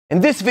In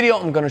this video,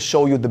 I'm going to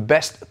show you the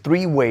best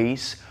 3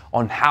 ways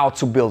on how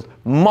to build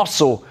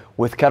muscle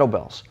with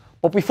kettlebells.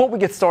 But before we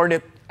get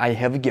started, I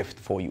have a gift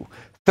for you.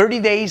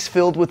 30 days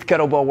filled with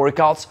kettlebell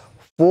workouts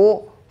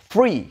for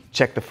free.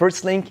 Check the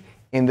first link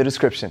in the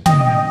description.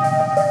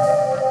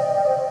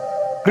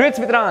 Grüezi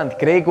miteinander,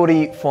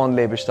 Gregory von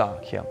Lebe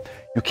Stark here.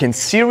 You can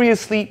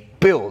seriously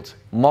build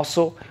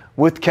muscle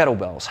with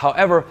kettlebells.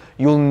 However,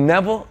 you'll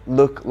never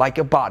look like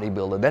a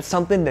bodybuilder. That's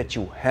something that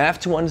you have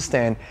to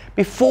understand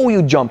before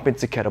you jump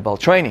into kettlebell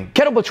training.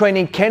 Kettlebell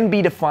training can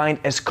be defined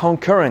as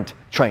concurrent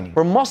training.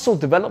 For muscle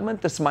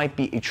development, this might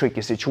be a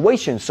tricky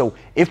situation. So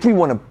if we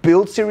want to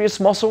build serious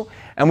muscle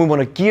and we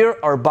want to gear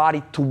our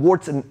body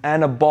towards an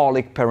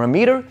anabolic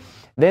parameter,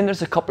 then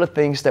there's a couple of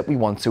things that we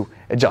want to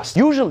adjust.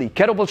 Usually,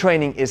 kettlebell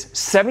training is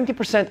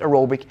 70%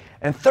 aerobic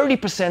and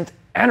 30%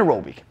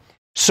 anaerobic.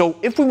 So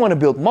if we want to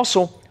build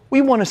muscle, we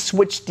want to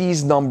switch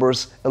these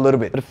numbers a little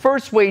bit. The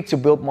first way to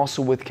build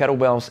muscle with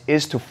kettlebells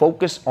is to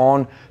focus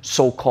on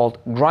so-called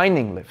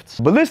grinding lifts.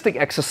 Ballistic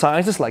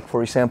exercises, like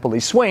for example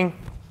a swing,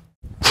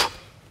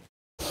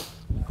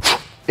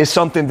 is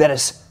something that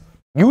is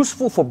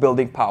useful for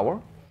building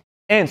power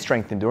and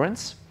strength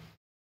endurance.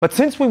 But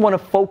since we want to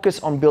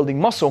focus on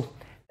building muscle,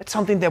 it's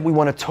something that we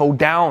want to toe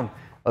down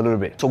a little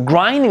bit. So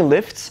grinding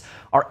lifts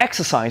are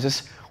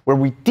exercises where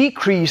we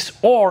decrease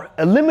or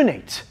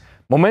eliminate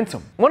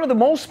momentum. One of the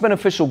most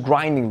beneficial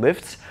grinding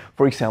lifts,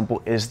 for example,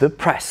 is the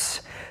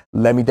press.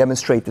 Let me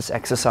demonstrate this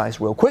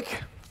exercise real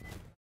quick.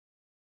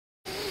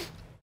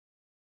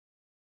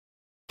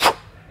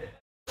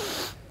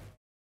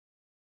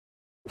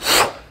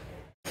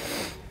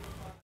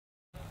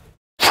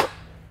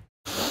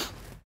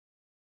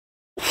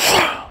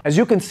 As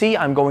you can see,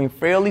 I'm going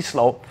fairly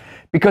slow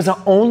because I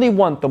only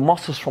want the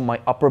muscles from my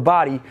upper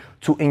body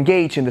to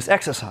engage in this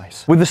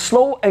exercise. With a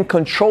slow and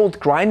controlled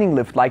grinding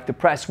lift like the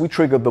press, we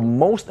trigger the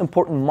most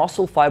important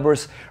muscle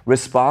fibers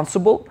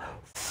responsible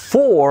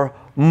for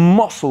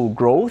muscle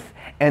growth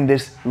and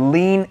this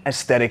lean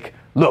aesthetic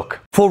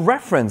look. For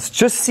reference,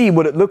 just see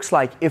what it looks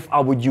like if I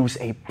would use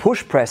a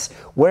push press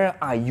where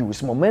I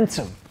use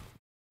momentum.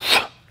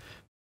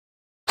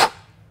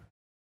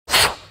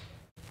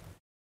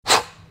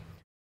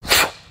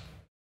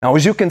 Now,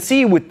 as you can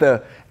see, with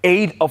the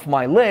aid of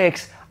my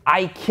legs,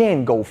 I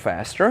can go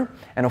faster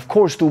and of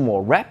course do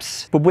more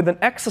reps. But with an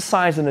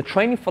exercise and a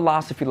training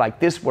philosophy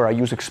like this, where I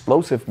use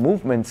explosive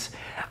movements,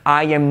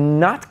 I am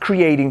not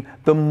creating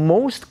the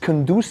most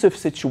conducive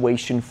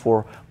situation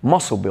for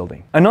muscle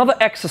building. Another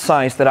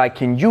exercise that I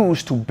can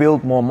use to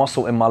build more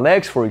muscle in my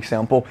legs, for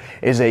example,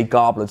 is a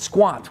goblet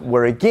squat,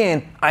 where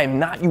again, I'm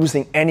not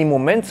using any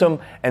momentum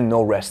and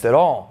no rest at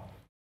all.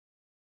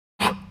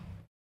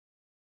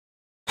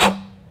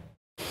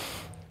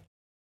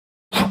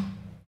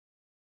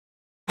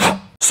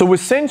 So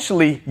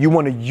essentially, you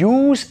want to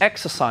use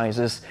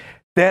exercises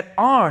that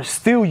are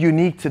still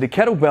unique to the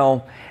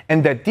kettlebell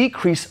and that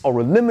decrease or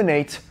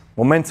eliminate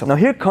momentum. Now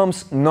here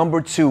comes number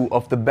 2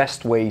 of the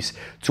best ways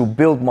to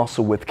build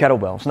muscle with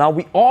kettlebells. Now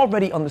we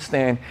already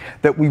understand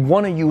that we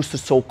want to use the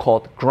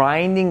so-called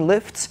grinding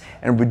lifts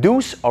and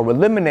reduce or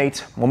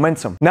eliminate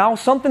momentum. Now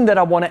something that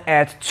I want to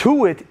add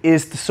to it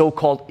is the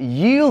so-called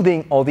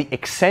yielding or the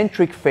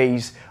eccentric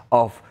phase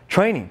of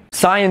training.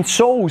 Science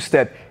shows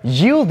that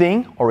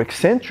yielding or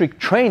eccentric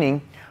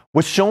training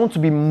was shown to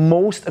be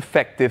most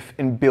effective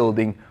in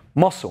building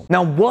muscle.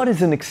 Now, what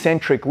is an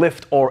eccentric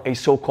lift or a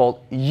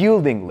so-called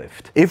yielding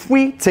lift? If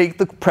we take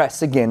the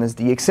press again as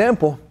the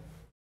example,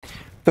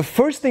 the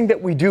first thing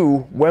that we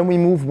do when we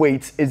move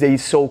weights is a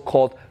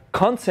so-called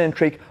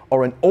concentric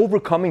or an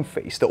overcoming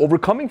phase. The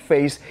overcoming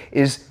phase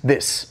is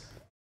this.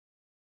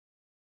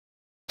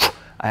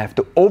 I have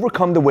to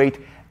overcome the weight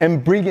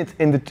and bring it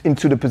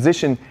into the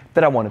position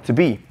that I want it to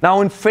be.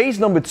 Now in phase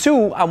number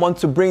 2, I want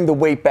to bring the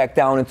weight back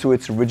down into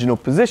its original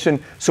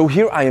position. So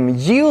here I am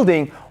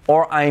yielding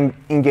or I'm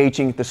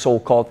engaging the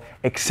so-called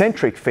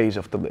eccentric phase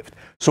of the lift.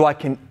 So I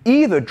can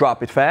either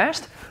drop it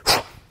fast,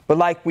 but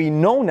like we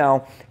know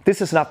now,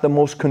 this is not the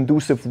most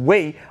conducive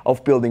way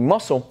of building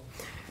muscle.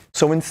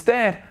 So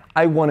instead,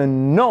 I want to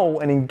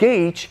know and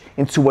engage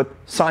into what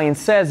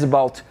science says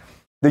about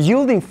the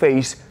yielding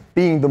phase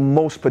being the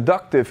most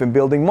productive in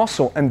building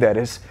muscle, and that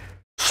is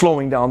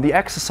slowing down the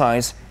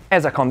exercise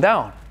as I come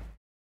down.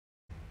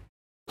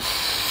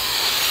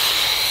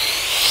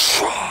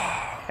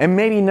 And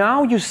maybe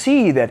now you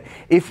see that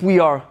if we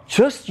are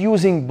just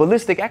using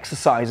ballistic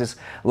exercises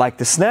like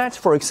the snatch,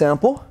 for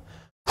example,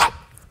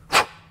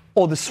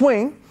 or the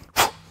swing,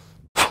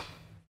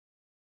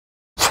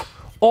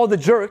 or the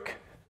jerk,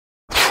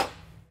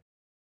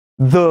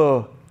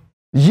 the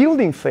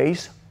yielding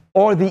phase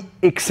or the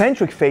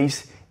eccentric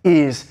phase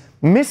is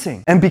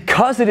missing. And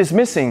because it is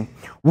missing,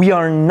 we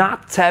are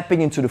not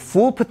tapping into the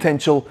full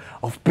potential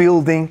of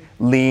building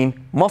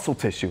lean muscle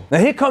tissue. Now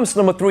here comes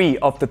number 3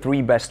 of the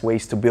 3 best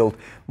ways to build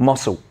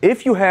muscle.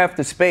 If you have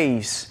the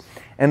space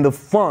and the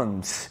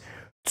funds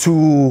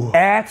to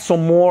add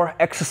some more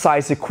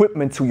exercise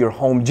equipment to your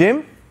home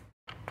gym,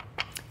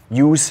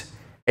 use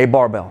a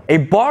barbell. A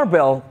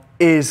barbell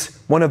is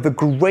one of the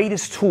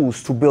greatest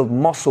tools to build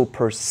muscle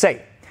per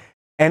se.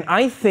 And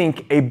I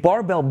think a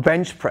barbell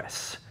bench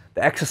press,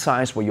 the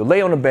exercise where you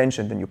lay on a bench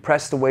and then you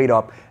press the weight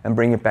up and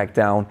bring it back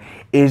down,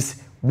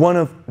 is one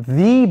of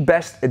the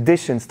best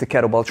additions to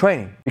kettlebell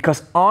training.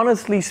 Because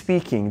honestly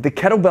speaking, the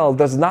kettlebell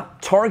does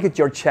not target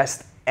your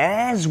chest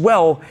as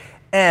well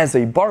as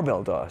a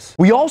barbell does.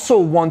 We also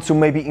want to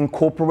maybe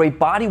incorporate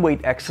body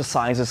weight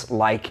exercises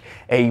like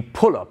a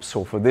pull-up.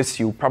 So for this,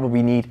 you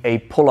probably need a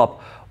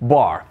pull-up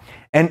bar.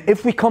 And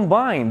if we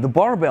combine the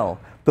barbell,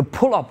 the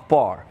pull-up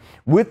bar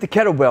with the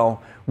kettlebell,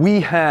 we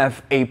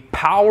have a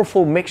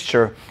powerful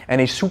mixture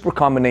and a super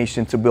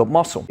combination to build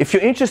muscle. If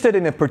you're interested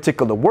in a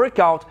particular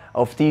workout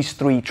of these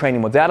three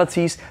training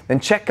modalities, then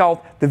check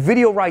out the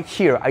video right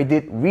here. I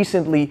did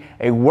recently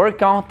a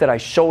workout that I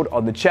showed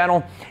on the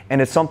channel,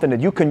 and it's something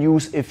that you can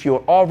use if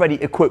you're already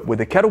equipped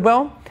with a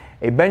kettlebell,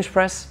 a bench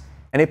press,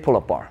 and a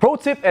pull-up bar. Pro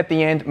tip at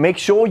the end, make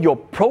sure your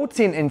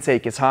protein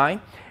intake is high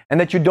and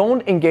that you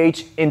don't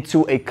engage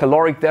into a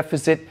caloric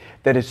deficit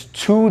that is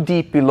too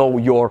deep below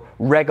your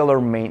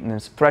regular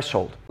maintenance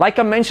threshold. Like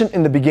I mentioned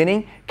in the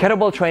beginning,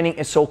 kettlebell training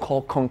is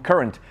so-called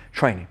concurrent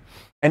training.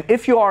 And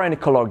if you are in a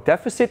caloric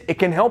deficit, it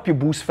can help you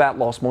boost fat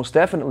loss most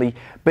definitely,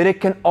 but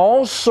it can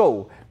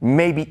also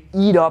maybe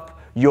eat up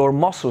your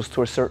muscles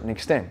to a certain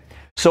extent.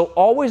 So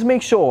always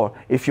make sure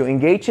if you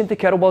engage into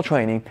kettlebell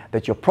training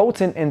that your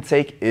protein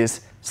intake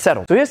is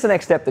settled. So here's the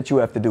next step that you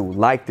have to do.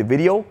 Like the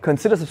video,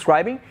 consider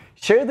subscribing,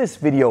 share this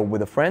video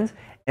with a friend,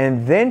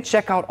 and then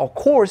check out our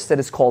course that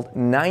is called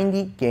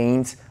 90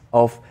 Gains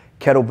of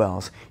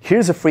Kettlebells.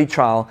 Here's a free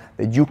trial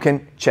that you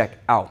can check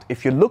out.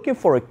 If you're looking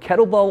for a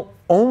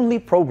kettlebell-only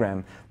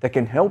program that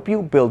can help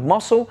you build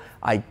muscle,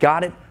 I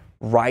got it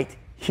right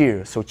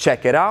here. So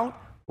check it out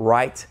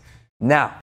right now.